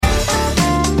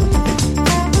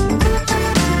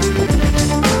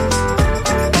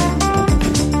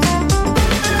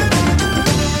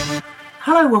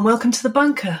Hello and welcome to The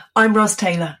Bunker. I'm Ros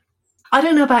Taylor. I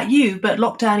don't know about you, but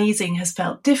lockdown easing has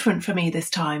felt different for me this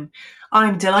time.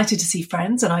 I'm delighted to see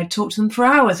friends and I've talked to them for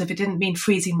hours if it didn't mean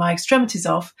freezing my extremities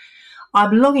off.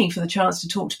 I'm longing for the chance to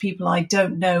talk to people I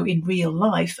don't know in real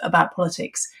life about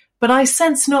politics, but I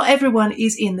sense not everyone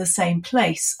is in the same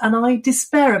place and I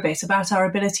despair a bit about our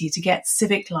ability to get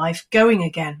civic life going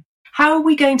again. How are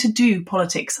we going to do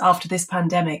politics after this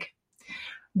pandemic?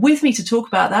 With me to talk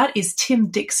about that is Tim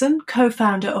Dixon,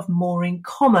 co-founder of More in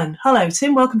Common. Hello,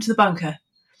 Tim. Welcome to The Bunker.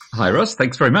 Hi, Ross.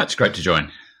 Thanks very much. Great to join.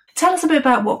 Tell us a bit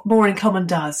about what More in Common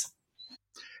does.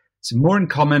 So More in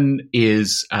Common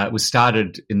was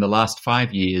started in the last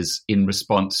 5 years in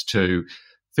response to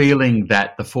feeling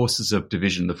that the forces of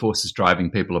division, the forces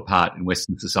driving people apart in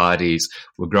Western societies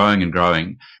were growing and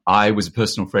growing. I was a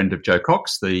personal friend of Jo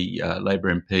Cox, the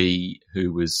Labor MP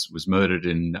who was murdered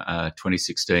in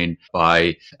 2016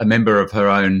 by a member of her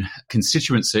own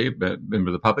constituency, a member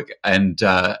of the public. And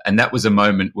that was a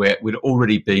moment where we'd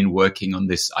already been working on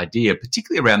this idea,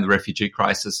 particularly around the refugee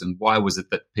crisis and why was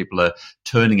it that people are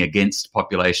turning against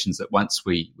populations that once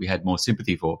we had more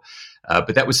sympathy for.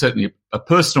 But that was certainly a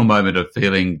personal moment of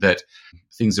feeling that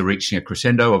things are reaching a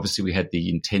crescendo. Obviously, we had the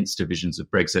intense divisions of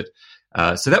Brexit.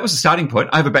 So that was the starting point.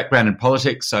 I have a background in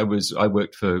politics. I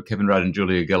worked for Kevin Rudd and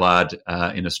Julia Gillard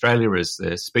in Australia as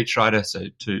their speechwriter, so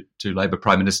two Labor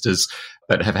prime ministers,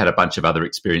 but have had a bunch of other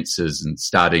experiences in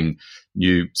starting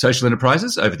new social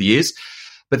enterprises over the years.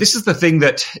 But this is the thing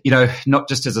that, not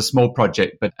just as a small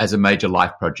project, but as a major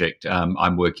life project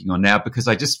I'm working on now, because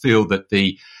I just feel that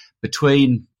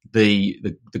between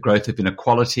the growth of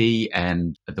inequality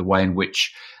and the way in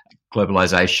which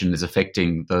globalization is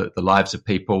affecting the lives of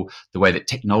people, the way that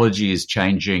technology is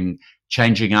changing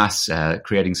us,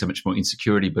 creating so much more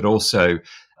insecurity, but also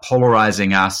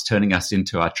polarizing us, turning us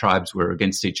into our tribes. We're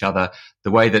against each other.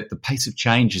 The way that the pace of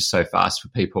change is so fast for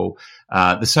people.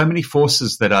 There's so many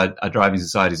forces that are driving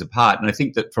societies apart. And I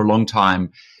think that for a long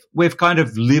time, we've kind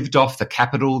of lived off the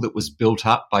capital that was built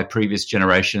up by previous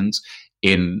generations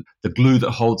in the glue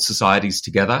that holds societies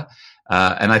together.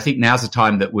 And I think now's the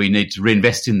time that we need to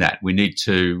reinvest in that. We need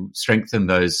to strengthen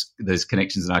those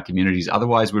connections in our communities.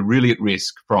 Otherwise, we're really at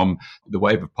risk from the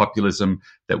wave of populism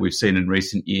that we've seen in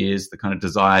recent years, the kind of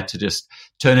desire to just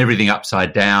turn everything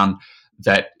upside down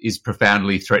that is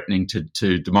profoundly threatening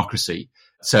to democracy.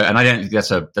 So, and I don't think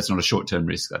that's not a short-term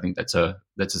risk. I think that's a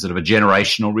sort of a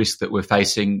generational risk that we're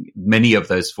facing. Many of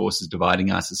those forces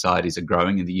dividing our societies are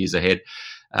growing in the years ahead.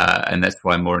 And that's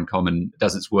why More in Common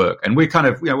does its work. And we're kind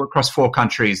of, we're across 4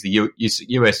 countries, the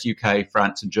US, UK,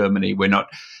 France and Germany. We're not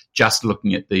just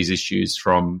looking at these issues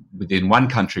from within one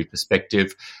country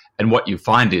perspective. And what you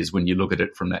find is when you look at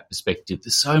it from that perspective,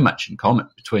 there's so much in common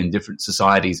between different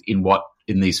societies in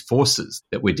these forces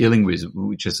that we're dealing with,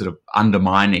 which are sort of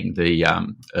undermining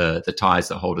the ties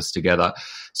that hold us together.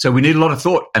 So we need a lot of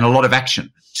thought and a lot of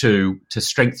action to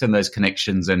strengthen those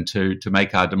connections and to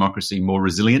make our democracy more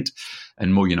resilient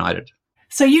and more united.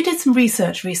 So you did some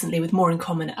research recently with More in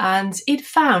Common, and it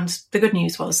found, the good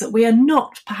news was, that we are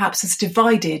not perhaps as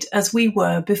divided as we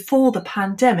were before the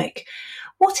pandemic.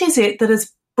 What is it that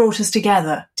has brought us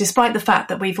together, despite the fact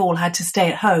that we've all had to stay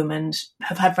at home and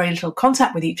have had very little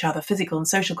contact with each other, physical and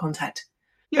social contact?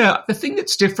 Yeah, the thing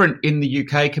that's different in the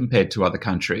UK compared to other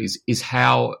countries is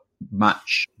how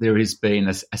much there has been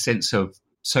a sense of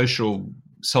social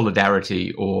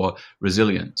solidarity or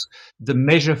resilience. The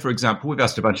measure, for example, we've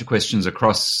asked a bunch of questions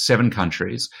across 7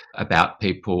 countries about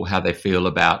people, how they feel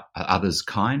about others'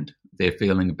 kind. They're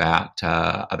feeling about,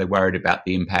 are they worried about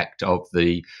the impact of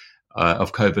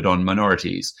COVID on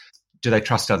minorities? Do they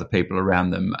trust other people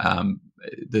around them?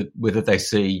 Whether they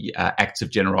see acts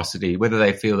of generosity, whether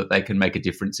they feel that they can make a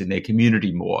difference in their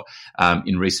community more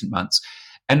in recent months.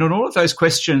 And on all of those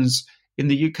questions, in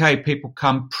the UK, people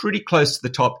come pretty close to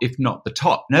the top, if not the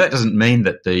top. Now, that doesn't mean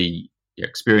that the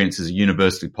experience is a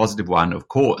universally positive one. Of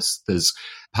course, there's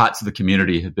parts of the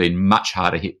community have been much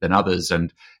harder hit than others,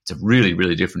 and it's a really,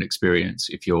 really different experience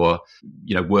if your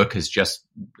work is just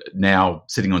now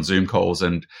sitting on Zoom calls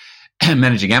and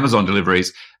managing Amazon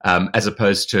deliveries, as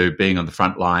opposed to being on the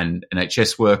frontline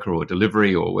NHS worker or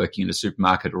delivery or working in a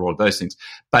supermarket or all of those things.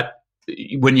 But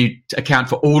when you account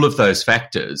for all of those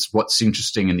factors, what's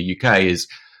interesting in the UK is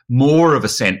more of a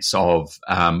sense of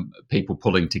people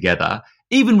pulling together,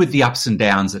 even with the ups and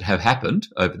downs that have happened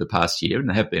over the past year, and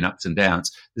there have been ups and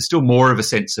downs. There's still more of a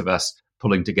sense of us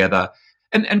pulling together,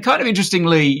 and kind of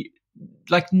interestingly,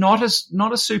 like not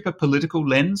a super political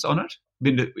lens on it. I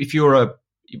mean, if you're a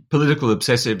political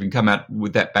obsessive and come out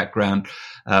with that background,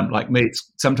 like me,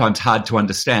 it's sometimes hard to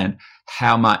understand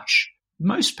how much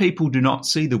most people do not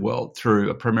see the world through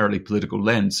a primarily political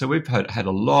lens. So we've had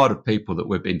a lot of people that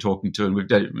we've been talking to, and we've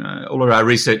done all of our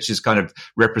research is kind of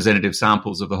representative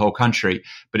samples of the whole country.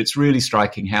 But it's really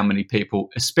striking how many people,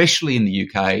 especially in the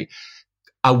UK,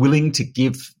 are willing to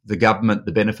give the government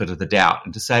the benefit of the doubt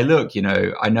and to say, look,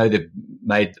 I know they've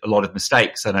made a lot of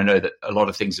mistakes and I know that a lot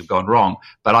of things have gone wrong,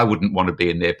 but I wouldn't want to be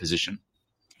in their position.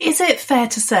 Is it fair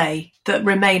to say that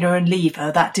Remainer and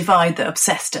Leaver, that divide that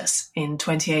obsessed us in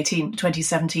 2018,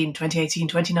 2017, 2018,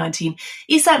 2019,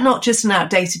 is that not just an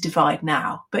outdated divide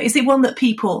now, but is it one that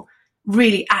people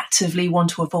really actively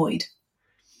want to avoid?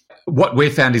 What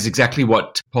we've found is exactly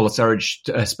what Paula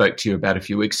Surridge spoke to you about a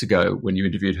few weeks ago when you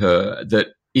interviewed her, that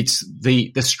it's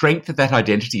the strength of that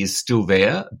identity is still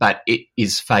there, but it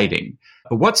is fading.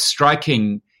 But what's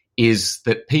striking is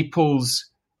that people's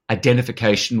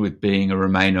identification with being a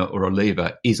Remainer or a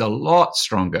Leaver is a lot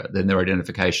stronger than their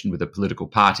identification with a political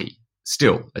party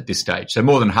still at this stage. So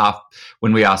more than half,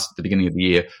 when we asked at the beginning of the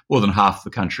year, more than half the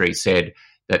country said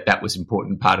that that was an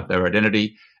important part of their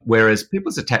identity, whereas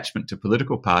people's attachment to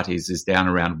political parties is down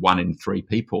around 1 in 3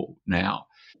 people now.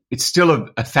 It's still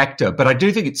a factor, but I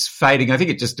do think it's fading. I think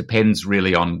it just depends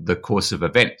really on the course of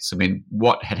events. I mean,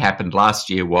 what had happened last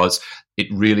year was it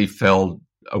really fell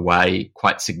away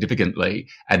quite significantly.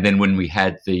 And then when we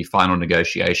had the final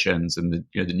negotiations and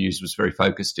the news was very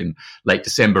focused in late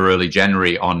December, early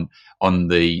January on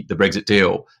the Brexit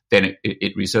deal, then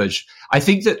it resurged. I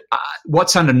think that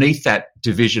what's underneath that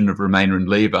division of Remainer and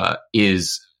Leaver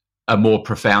is a more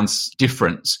profound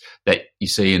difference that you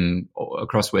see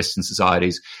across Western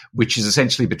societies, which is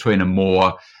essentially between a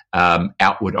more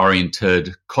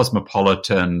outward-oriented,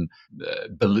 cosmopolitan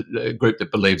group that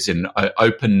believes in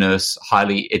openness,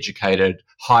 highly educated,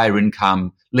 higher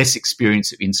income, less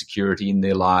experience of insecurity in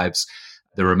their lives,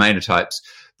 the Remainer types,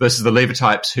 versus the Leaver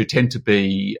types who tend to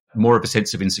be more of a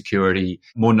sense of insecurity,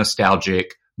 more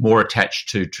nostalgic, more attached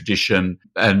to tradition,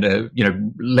 and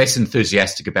less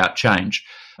enthusiastic about change.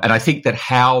 And I think that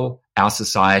how our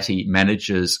society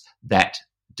manages that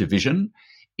division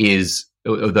is,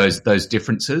 or those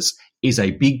differences, is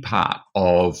a big part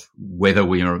of whether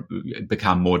we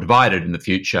become more divided in the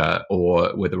future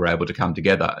or whether we're able to come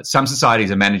together. Some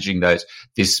societies are managing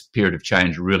this period of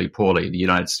change really poorly, the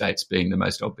United States being the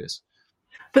most obvious.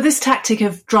 But this tactic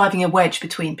of driving a wedge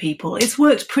between people, it's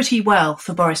worked pretty well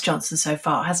for Boris Johnson so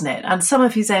far, hasn't it? And some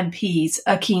of his MPs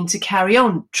are keen to carry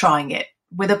on trying it,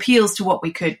 with appeals to what we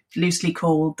could loosely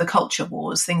call the culture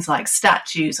wars, things like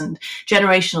statues and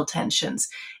generational tensions.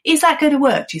 Is that going to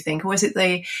work, do you think? Or is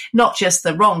it not just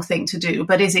the wrong thing to do,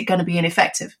 but is it going to be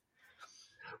ineffective?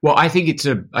 Well, I think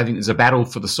there's a battle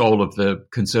for the soul of the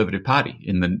Conservative Party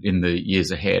in the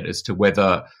years ahead as to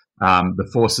whether the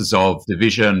forces of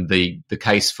division, the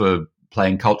case for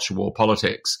playing culture war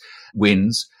politics,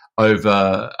 wins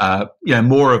over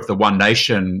more of the one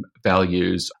nation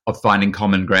values of finding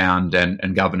common ground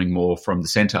and governing more from the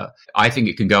centre. I think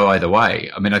it can go either way.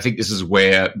 I mean, I think this is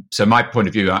where, so my point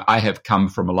of view, I have come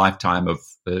from a lifetime of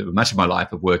much of my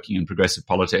life of working in progressive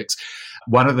politics.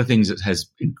 One of the things that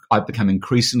I've become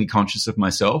increasingly conscious of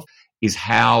myself is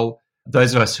how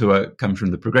those of us who are coming from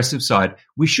the progressive side,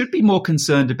 we should be more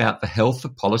concerned about the health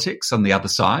of politics on the other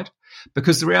side.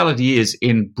 Because the reality is,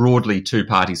 in broadly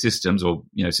two-party systems, or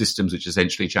systems which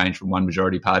essentially change from one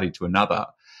majority party to another,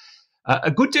 a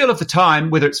good deal of the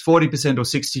time, whether it's 40% or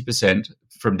 60%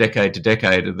 from decade to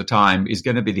decade of the time, is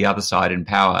going to be the other side in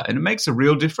power. And it makes a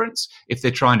real difference if they're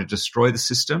trying to destroy the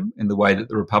system in the way that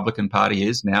the Republican Party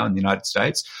is now in the United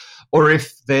States, or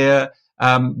if they're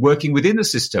working within the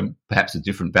system, perhaps with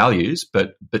different values,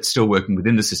 but still working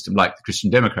within the system, like the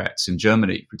Christian Democrats in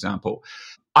Germany, for example.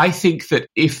 I think that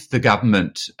if the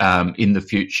government in the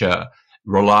future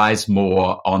relies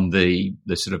more on the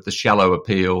sort of the shallow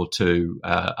appeal to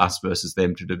us versus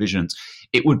them to divisions,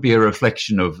 it would be a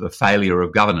reflection of the failure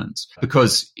of governance,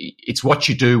 because it's what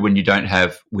you do when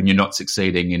you're not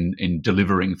succeeding in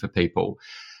delivering for people.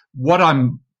 What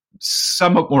I'm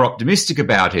somewhat more optimistic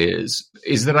about is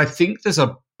that I think there's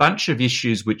a bunch of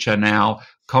issues which are now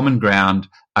common ground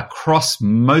across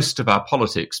most of our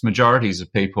politics, majorities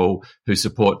of people who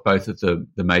support both of the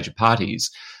major parties,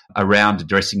 around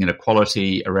addressing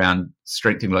inequality, around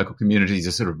strengthening local communities,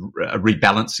 a sort of a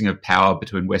rebalancing of power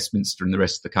between Westminster and the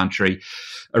rest of the country,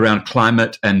 around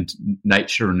climate and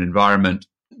nature and environment.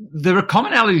 There are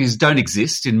commonalities don't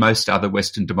exist in most other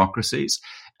Western democracies.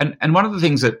 And one of the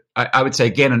things that I would say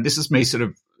again, and this is me sort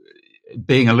of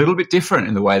being a little bit different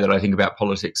in the way that I think about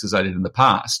politics as I did in the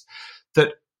past,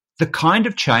 that the kind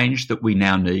of change that we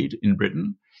now need in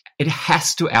Britain, it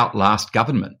has to outlast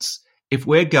governments. If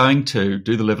we're going to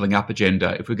do the levelling up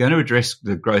agenda, if we're going to address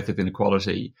the growth of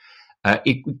inequality,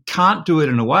 It can't do it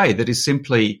in a way that is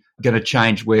simply going to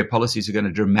change where policies are going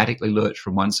to dramatically lurch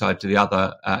from one side to the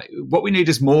other. What we need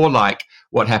is more like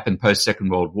what happened post-Second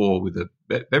World War with the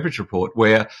Beveridge Report,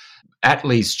 where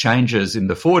Attlee's changes in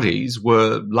the 40s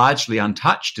were largely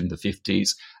untouched in the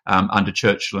 50s under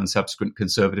Churchill and subsequent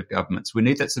Conservative governments. We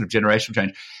need that sort of generational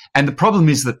change. And the problem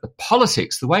is that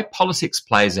the way politics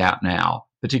plays out now,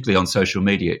 particularly on social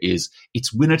media, is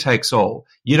it's winner takes all.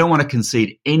 You don't want to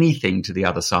concede anything to the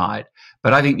other side.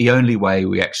 But I think the only way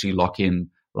we actually lock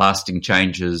in lasting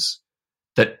changes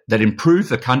that improve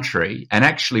the country and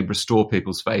actually restore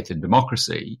people's faith in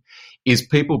democracy is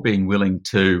people being willing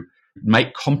to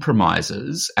make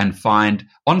compromises and find,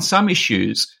 on some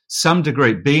issues, some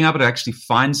degree, being able to actually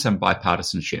find some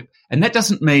bipartisanship. And that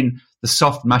doesn't mean the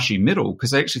soft, mushy middle,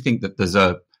 because I actually think that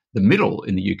the middle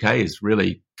in the UK is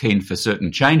really keen for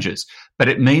certain changes, but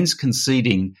it means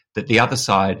conceding that the other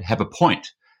side have a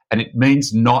point. And it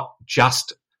means not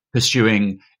just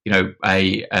pursuing, when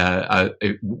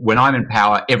I'm in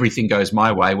power, everything goes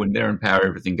my way. When they're in power,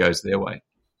 everything goes their way.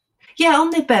 Yeah, on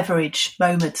the Beveridge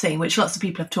moment thing, which lots of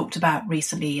people have talked about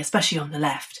recently, especially on the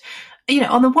left,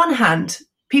 on the one hand,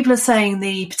 people are saying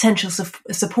the potential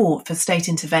support for state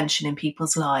intervention in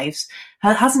people's lives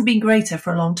hasn't been greater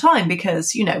for a long time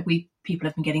because, people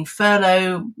have been getting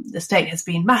furlough. The state has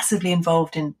been massively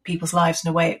involved in people's lives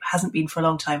in a way it hasn't been for a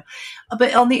long time.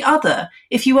 But on the other,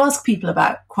 if you ask people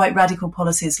about quite radical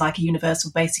policies like a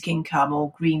universal basic income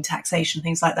or green taxation,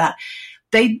 things like that,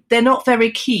 they're not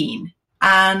very keen.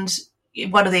 And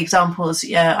one of the examples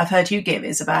I've heard you give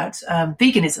is about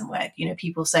veganism, where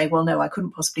people say, "Well, no, I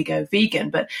couldn't possibly go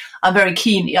vegan, but I'm very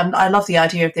keen. I love the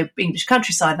idea of the English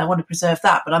countryside, and I want to preserve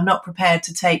that, but I'm not prepared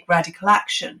to take radical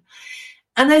action."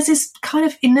 And there's this kind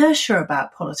of inertia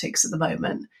about politics at the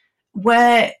moment,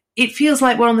 where it feels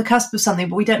like we're on the cusp of something,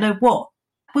 but we don't know what.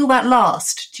 Will that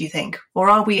last? Do you think, or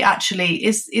are we actually?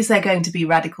 Is there going to be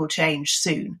radical change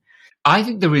soon? I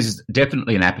think there is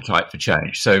definitely an appetite for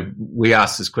change. So we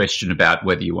asked this question about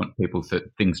whether you want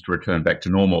things to return back to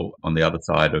normal on the other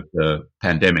side of the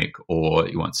pandemic, or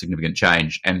you want significant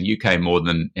change. And the UK, more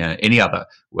than any other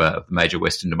of the major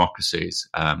Western democracies,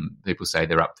 people say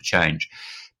they're up for change.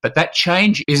 But that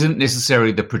change isn't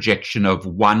necessarily the projection of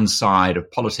one side of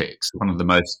politics. One of the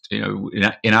most,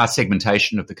 in our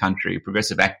segmentation of the country,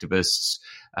 progressive activists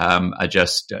are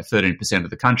just 13%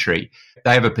 of the country.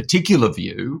 They have a particular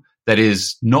view that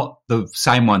is not the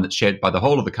same one that's shared by the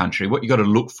whole of the country. What you've got to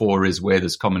look for is where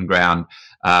there's common ground,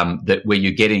 where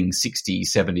you're getting 60,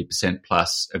 70%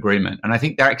 plus agreement. And I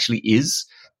think there actually is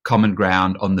common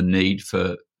ground on the need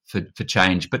for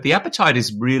change. But the appetite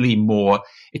is really more,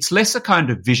 it's less a kind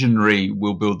of visionary,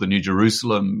 we'll build the New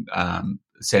Jerusalem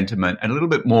sentiment, and a little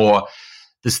bit more,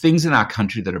 there's things in our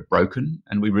country that are broken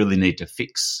and we really need to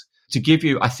fix. To give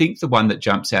you, I think the one that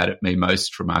jumps out at me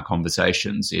most from our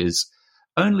conversations is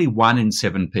only 1 in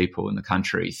 7 people in the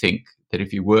country think that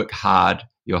if you work hard,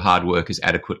 your hard work is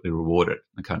adequately rewarded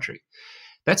in the country.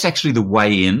 That's actually the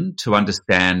way in to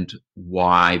understand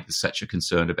why there's such a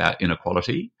concern about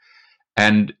inequality.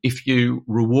 And if you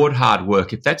reward hard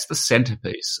work, if that's the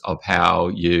centerpiece of how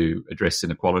you address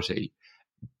inequality,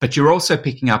 but you're also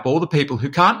picking up all the people who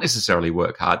can't necessarily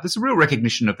work hard, there's a real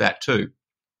recognition of that too.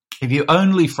 If you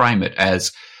only frame it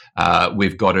as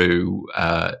we've got to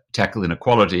tackle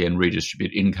inequality and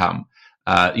redistribute income,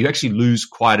 you actually lose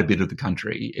quite a bit of the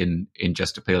country in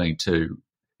just appealing to,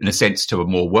 in a sense, to a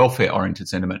more welfare-oriented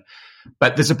sentiment.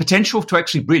 But there's a potential to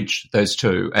actually bridge those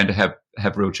two and to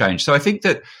have real change. So I think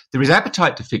that there is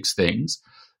appetite to fix things.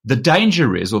 The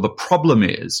danger is, or the problem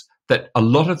is, that a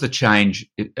lot of the change,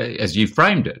 as you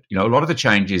framed it, a lot of the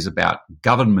change is about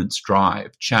governments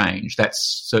drive change.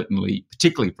 That's certainly,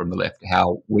 particularly from the left,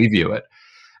 how we view it.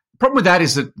 The problem with that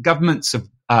is that governments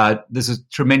there's a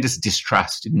tremendous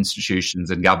distrust in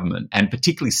institutions and government, and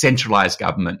particularly centralised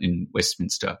government in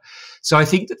Westminster. So I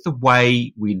think that the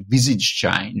way we envisage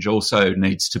change also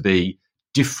needs to be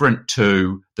different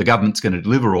to the government's going to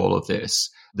deliver all of this.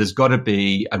 There's got to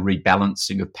be a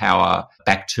rebalancing of power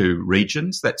back to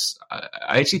regions.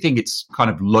 I actually think it's kind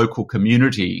of local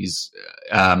communities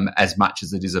as much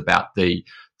as it is about the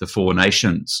 4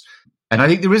 nations. And I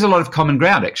think there is a lot of common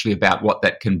ground actually about what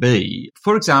that can be.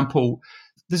 For example,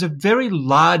 there's a very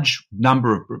large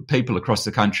number of people across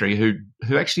the country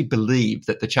who actually believe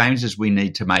that the changes we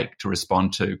need to make to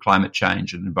respond to climate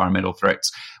change and environmental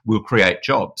threats will create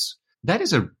jobs. That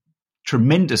is a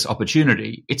tremendous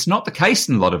opportunity. It's not the case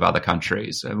in a lot of other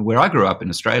countries. Where I grew up in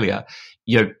Australia,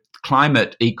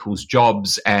 climate equals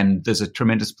jobs, and there's a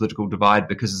tremendous political divide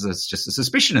because there's just a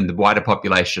suspicion in the wider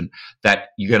population that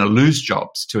you're going to lose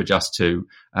jobs to adjust to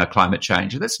climate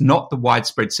change. And that's not the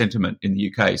widespread sentiment in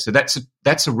the UK. So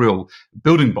that's a real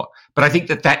building block. But I think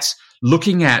that's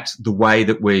looking at the way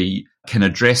that we can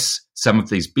address some of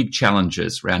these big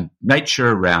challenges around nature,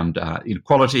 around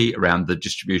inequality, around the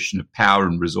distribution of power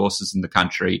and resources in the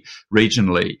country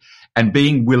regionally, and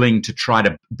being willing to try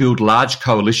to build large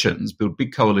coalitions, build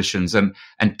big coalitions, and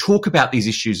talk about these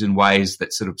issues in ways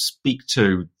that sort of speak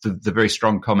to the very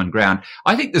strong common ground.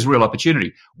 I think there's real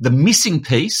opportunity. The missing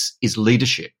piece is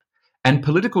leadership, and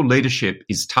political leadership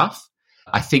is tough.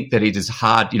 I think that it is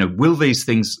hard. Will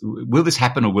this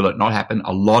happen or will it not happen?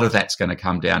 A lot of that's going to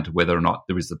come down to whether or not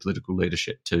there is the political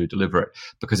leadership to deliver it,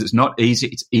 because it's not easy.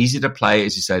 It's easy to play,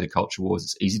 as you say, the culture wars.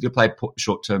 It's easy to play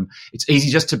short term. It's easy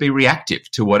just to be reactive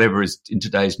to whatever is in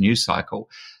today's news cycle.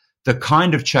 The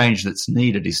kind of change that's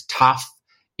needed is tough.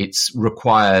 It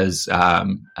requires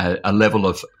a level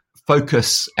of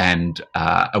focus and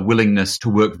a willingness to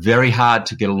work very hard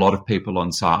to get a lot of people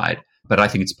on side. But I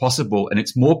think it's possible, and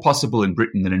it's more possible in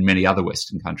Britain than in many other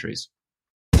Western countries.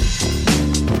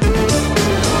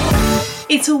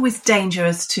 It's always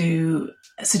dangerous to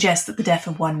suggest that the death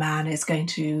of one man is going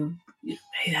to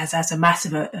has a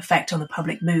massive effect on the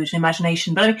public mood and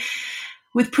imagination. But I mean,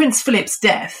 with Prince Philip's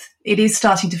death, it is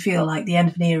starting to feel like the end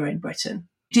of an era in Britain.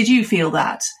 Did you feel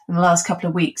that in the last couple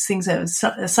of weeks? Things have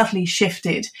subtly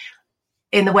shifted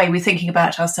in the way we're thinking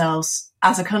about ourselves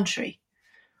as a country.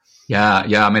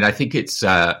 Yeah. I mean, I think it's,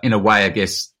 in a way, I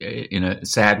guess, in a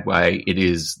sad way, it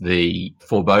is the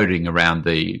foreboding around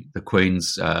the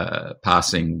Queen's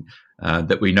passing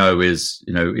that we know is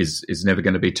never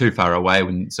going to be too far away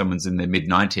when someone's in their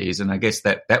mid-90s. And I guess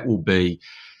there'll be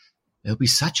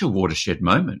such a watershed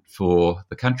moment for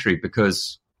the country,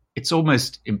 because it's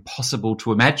almost impossible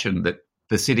to imagine that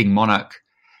the sitting monarch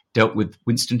dealt with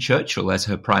Winston Churchill as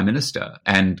her prime minister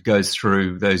and goes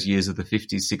through those years of the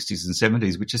 50s, 60s and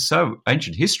 70s, which is so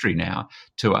ancient history now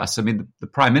to us. I mean, the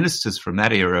prime ministers from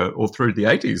that era, or through the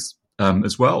 80s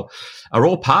as well, are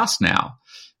all past now,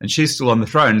 and she's still on the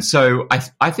throne. So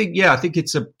I think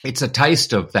it's a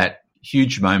taste of that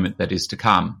huge moment that is to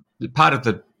come. Part of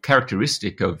the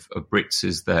characteristic of Brits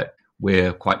is that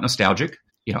we're quite nostalgic.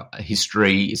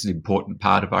 History is an important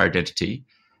part of our identity.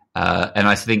 And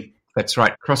I think that's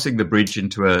right. Crossing the bridge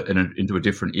into a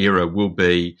different era will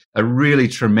be a really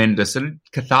tremendous and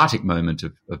cathartic moment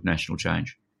of national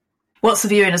change. What's the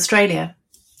view in Australia?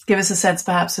 Give us a sense,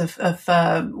 perhaps, of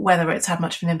whether it's had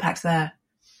much of an impact there.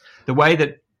 The way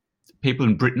that people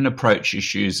in Britain approach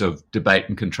issues of debate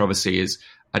and controversy is,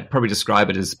 I'd probably describe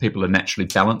it as people are naturally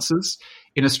balancers.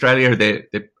 In Australia,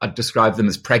 I'd describe them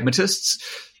as pragmatists.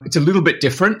 It's a little bit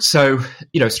different. So,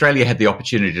 Australia had the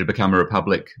opportunity to become a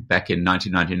republic back in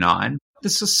 1999.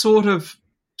 There's a sort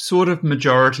of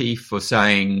majority for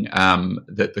saying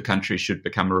that the country should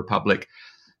become a republic.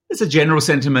 There's a general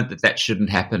sentiment that shouldn't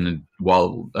happen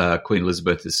while Queen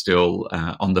Elizabeth is still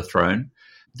on the throne.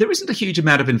 There isn't a huge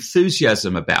amount of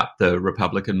enthusiasm about the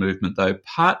Republican movement, though,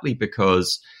 partly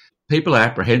because people are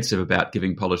apprehensive about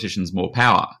giving politicians more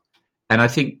power. And I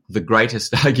think the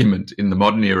greatest argument in the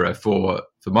modern era for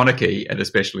monarchy, and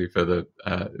especially for the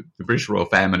British royal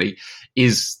family,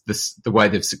 is the way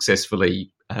they've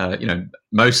successfully,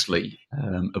 mostly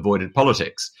avoided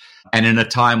politics. And in a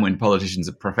time when politicians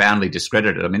are profoundly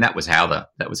discredited, I mean, that was how the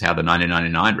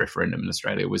 1999 referendum in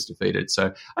Australia was defeated.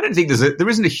 So I don't think there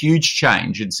isn't a huge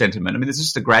change in sentiment. I mean, there's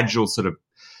just a gradual sort of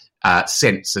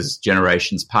sense as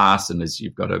generations pass, and as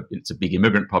you've got it's a big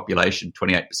immigrant population,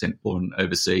 28% born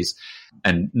overseas,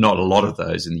 and not a lot of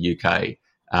those in the UK.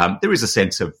 There is a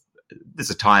sense of there's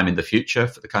a time in the future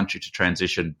for the country to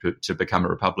transition to become a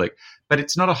republic, but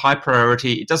it's not a high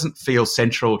priority. It doesn't feel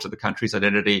central to the country's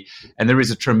identity, and there is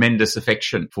a tremendous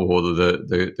affection for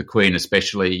the Queen,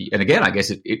 especially. And again, I guess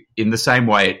it in the same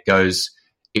way it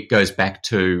goes back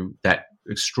to that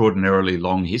extraordinarily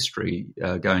long history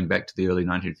going back to the early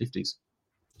 1950s.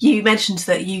 You mentioned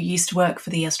that you used to work for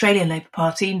the Australian Labour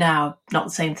Party. Now, not the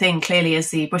same thing, clearly,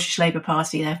 as the British Labour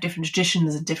Party. They have different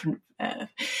traditions and different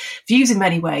views in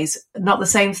many ways. Not the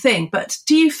same thing. But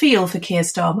do you feel for Keir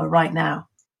Starmer right now?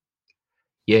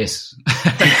 Yes.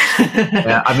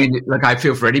 I mean, look, I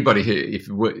feel for anybody who, if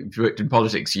you worked in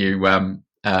politics,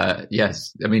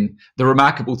 yes. I mean, the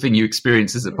remarkable thing you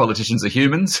experience is that politicians are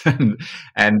humans,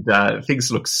 and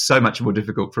things look so much more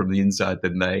difficult from the inside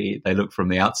than they look from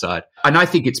the outside. And I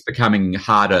think it's becoming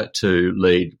harder to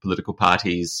lead political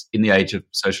parties in the age of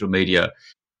social media.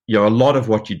 a lot of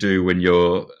what you do when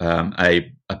you're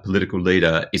a political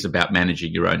leader is about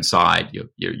managing your own side,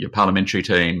 your parliamentary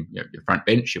team, your front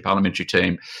bench, your parliamentary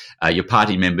team, your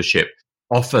party membership.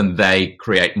 Often they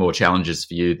create more challenges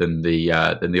for you than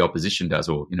the opposition does,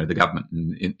 or the government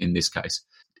in this case.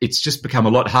 It's just become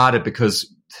a lot harder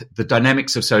because the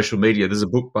dynamics of social media. There's a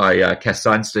book by Cass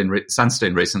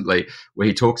Sunstein recently where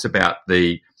he talks about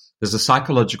there's a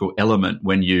psychological element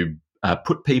when you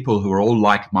put people who are all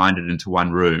like-minded into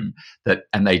one room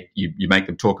you make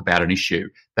them talk about an issue.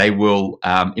 They will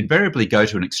invariably go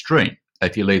to an extreme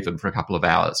if you leave them for a couple of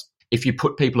hours. If you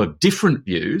put people of different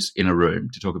views in a room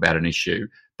to talk about an issue,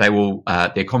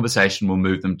 their conversation will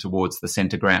move them towards the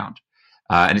centre ground.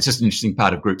 And it's just an interesting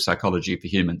part of group psychology for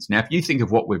humans. Now, if you think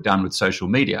of what we've done with social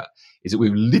media, is that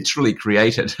we've literally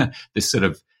created this sort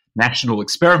of national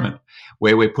experiment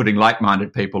where we're putting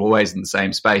like-minded people always in the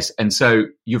same space. And so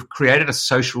you've created a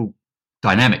social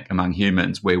dynamic among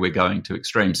humans where we're going to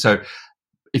extremes. So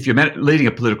if you're leading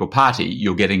a political party,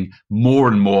 you're getting more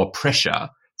and more pressure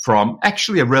from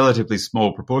actually a relatively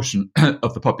small proportion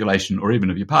of the population or even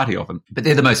of your party often, but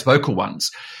they're the most vocal ones.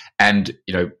 And,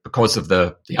 because of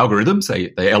the algorithms,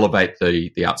 they elevate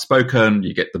the outspoken,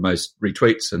 you get the most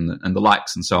retweets and the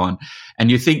likes and so on. And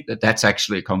you think that that's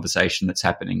actually a conversation that's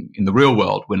happening in the real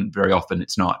world when very often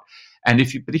it's not. And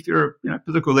if you're a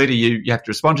political leader, you have to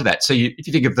respond to that. So if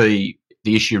you think of the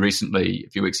issue recently, a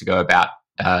few weeks ago about,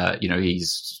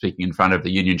 he's speaking in front of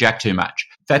the Union Jack too much.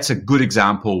 That's a good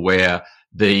example where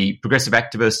the progressive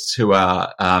activists who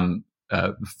are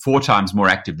 4 times more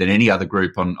active than any other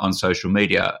group on social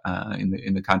media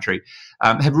in the country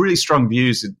have really strong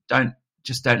views that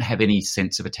don't have any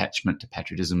sense of attachment to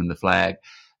patriotism and the flag.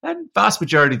 And vast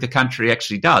majority of the country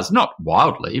actually does, not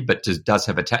wildly, but does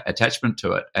have attachment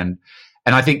to it. And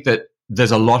I think that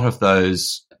there's a lot of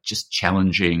those just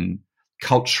challenging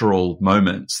cultural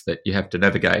moments that you have to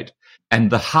navigate. And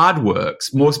the hard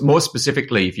works, more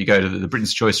specifically, if you go to the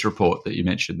Britain's Choice report that you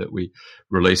mentioned that we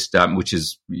released, which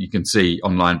is, you can see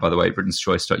online, by the way,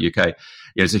 britain'schoice.uk.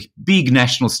 It's a big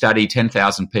national study,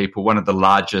 10,000 people, one of the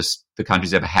largest the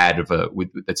country's ever had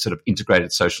with that sort of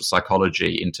integrated social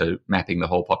psychology into mapping the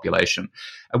whole population.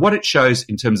 And what it shows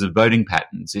in terms of voting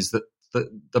patterns is that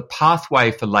the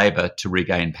pathway for Labor to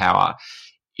regain power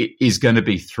is going to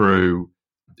be through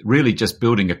really just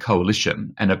building a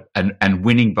coalition and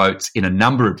winning votes in a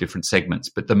number of different segments.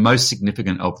 But the most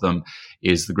significant of them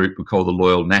is the group we call the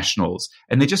Loyal Nationals.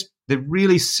 And they're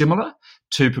really similar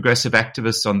to progressive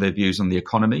activists on their views on the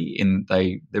economy,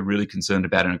 they're really concerned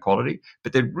about inequality,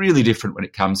 but they're really different when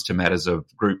it comes to matters of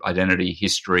group identity,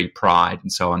 history, pride,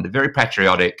 and so on. They're very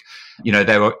patriotic.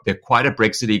 They're quite a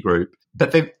Brexity group.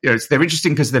 But they're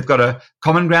interesting because they've got a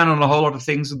common ground on a whole lot of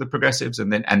things with the progressives,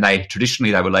 and they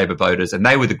traditionally they were Labor voters, and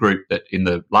they were the group that in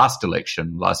the last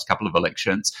couple of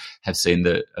elections, have seen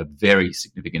a very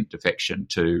significant defection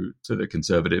to the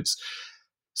Conservatives.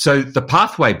 So the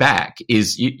pathway back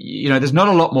is there's not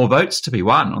a lot more votes to be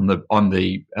won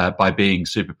by being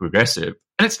super progressive,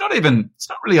 and it's not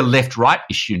really a left-right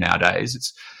issue nowadays.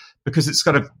 It's because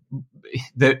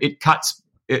it cuts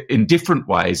in different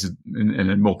ways and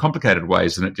in more complicated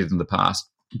ways than it did in the past.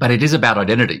 But it is about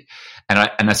identity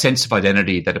and a sense of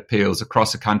identity that appeals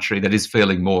across a country that is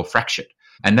feeling more fractured.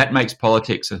 And that makes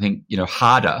politics, I think,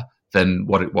 harder than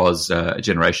what it was a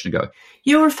generation ago.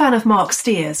 You're a fan of Mark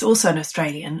Steers, also an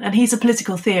Australian, and he's a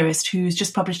political theorist who's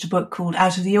just published a book called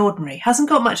Out of the Ordinary. Hasn't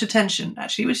got much attention,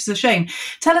 actually, which is a shame.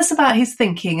 Tell us about his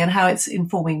thinking and how it's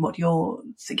informing what you're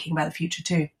thinking about the future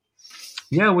too.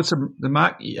 Yeah, well, the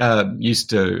Mark used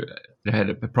to had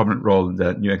a prominent role in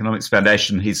the New Economics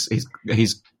Foundation. He's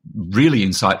really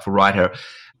insightful writer.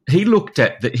 He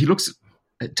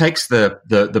takes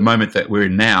the moment that we're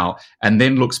in now and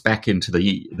then looks back into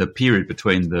the period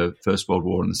between the First World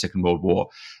War and the Second World War,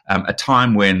 a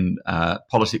time when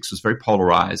politics was very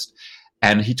polarized.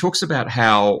 And he talks about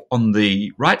how on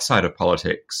the right side of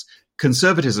politics,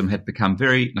 conservatism had become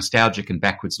very nostalgic and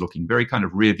backwards looking, very kind of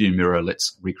rear view mirror,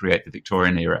 let's recreate the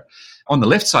Victorian era. On the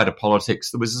left side of politics,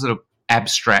 there was a sort of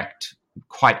abstract,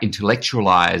 quite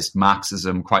intellectualized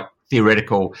Marxism, quite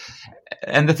theoretical.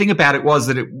 And the thing about it was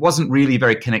that it wasn't really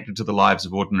very connected to the lives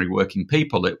of ordinary working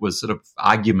people. It was sort of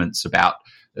arguments about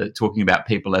talking about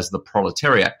people as the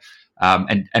proletariat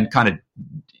and kind of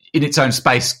in its own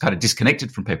space, kind of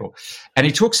disconnected from people. And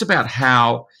he talks about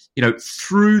how,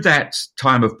 through that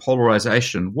time of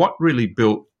polarization, what really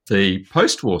built the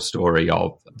post-war story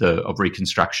of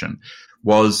Reconstruction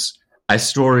was a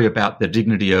story about the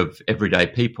dignity of everyday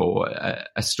people,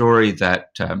 a story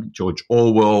that George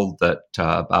Orwell, that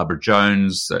Barbara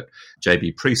Jones, that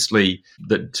J.B. Priestley,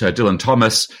 that Dylan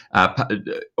Thomas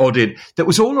all did, that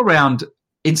was all around,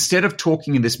 instead of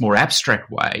talking in this more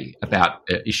abstract way about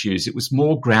issues, it was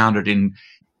more grounded in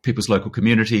people's local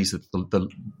communities,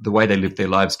 the way they lived their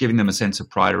lives, giving them a sense of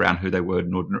pride around who they were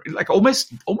in ordinary, like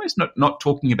almost not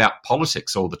talking about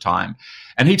politics all the time.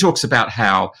 And he talks about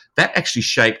how that actually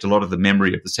shaped a lot of the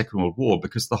memory of the Second World War,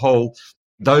 because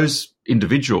those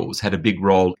individuals had a big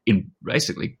role in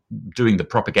basically doing the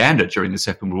propaganda during the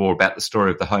Second World War about the story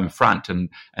of the home front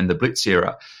and the Blitz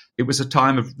era. It was a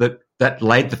time that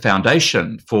laid the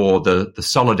foundation for the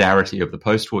solidarity of the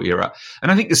post-war era.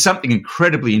 And I think there's something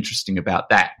incredibly interesting about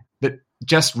that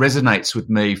just resonates with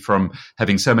me from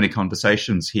having so many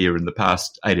conversations here in the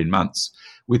past 18 months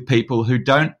with people who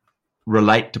don't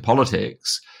relate to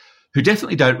politics, who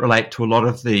definitely don't relate to a lot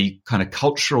of the kind of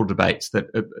cultural debates that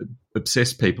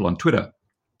obsess people on Twitter,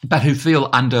 but who feel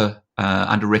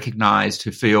under-recognised,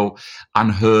 who feel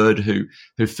unheard, who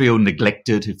feel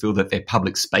neglected, who feel that their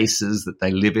public spaces that they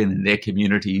live in their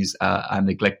communities are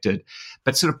neglected.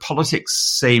 But sort of politics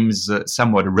seems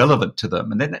somewhat irrelevant to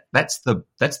them. And then that's the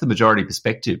majority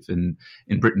perspective in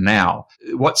Britain now.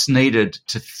 What's needed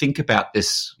to think about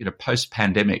this,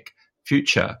 post-pandemic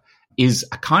future is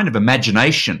a kind of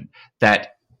imagination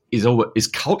that is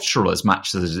cultural as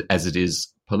much as it is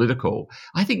political.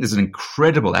 I think there's an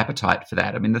incredible appetite for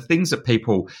that. I mean, the things that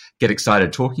people get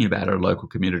excited talking about at a local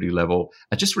community level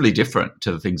are just really different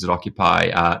to the things that occupy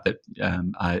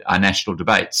our national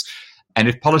debates. And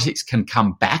if politics can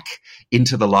come back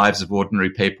into the lives of ordinary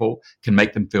people, can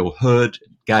make them feel heard,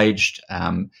 engaged,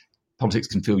 politics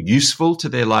can feel useful to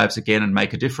their lives again and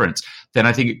make a difference, then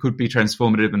I think it could be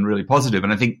transformative and really positive.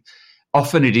 And I think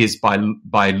often it is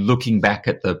by looking back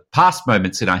at the past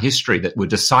moments in our history that were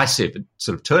decisive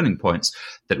sort of turning points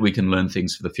that we can learn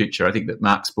things for the future. I think that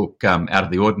Mark's book, Out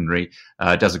of the Ordinary,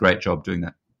 does a great job doing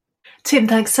that. Tim,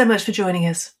 thanks so much for joining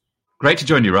us. Great to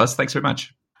join you, Ros. Thanks very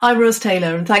much. I'm Ros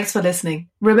Taylor, and thanks for listening.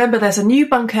 Remember, there's a new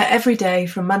bunker every day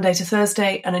from Monday to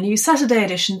Thursday, and a new Saturday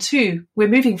edition too. We're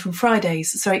moving from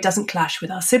Fridays, so it doesn't clash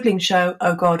with our sibling show,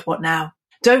 Oh God, What Now?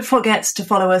 Don't forget to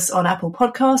follow us on Apple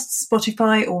Podcasts,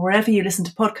 Spotify, or wherever you listen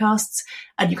to podcasts.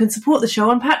 And you can support the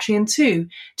show on Patreon too.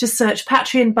 Just search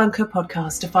Patreon Bunker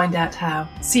Podcast to find out how.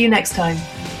 See you next time.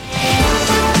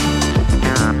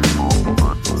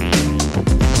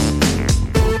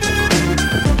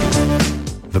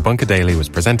 The Bunker Daily was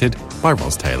presented by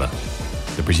Ros Taylor.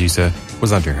 The producer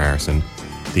was Andrew Harrison.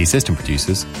 The assistant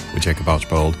producers were Jacob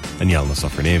Archbold and Jelena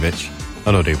Sofronievich.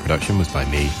 And audio production was by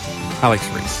me, Alex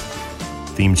Rees.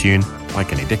 Theme tune by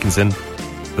Kenny Dickinson.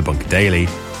 The Bunker Daily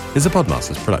is a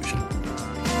Podmasters production.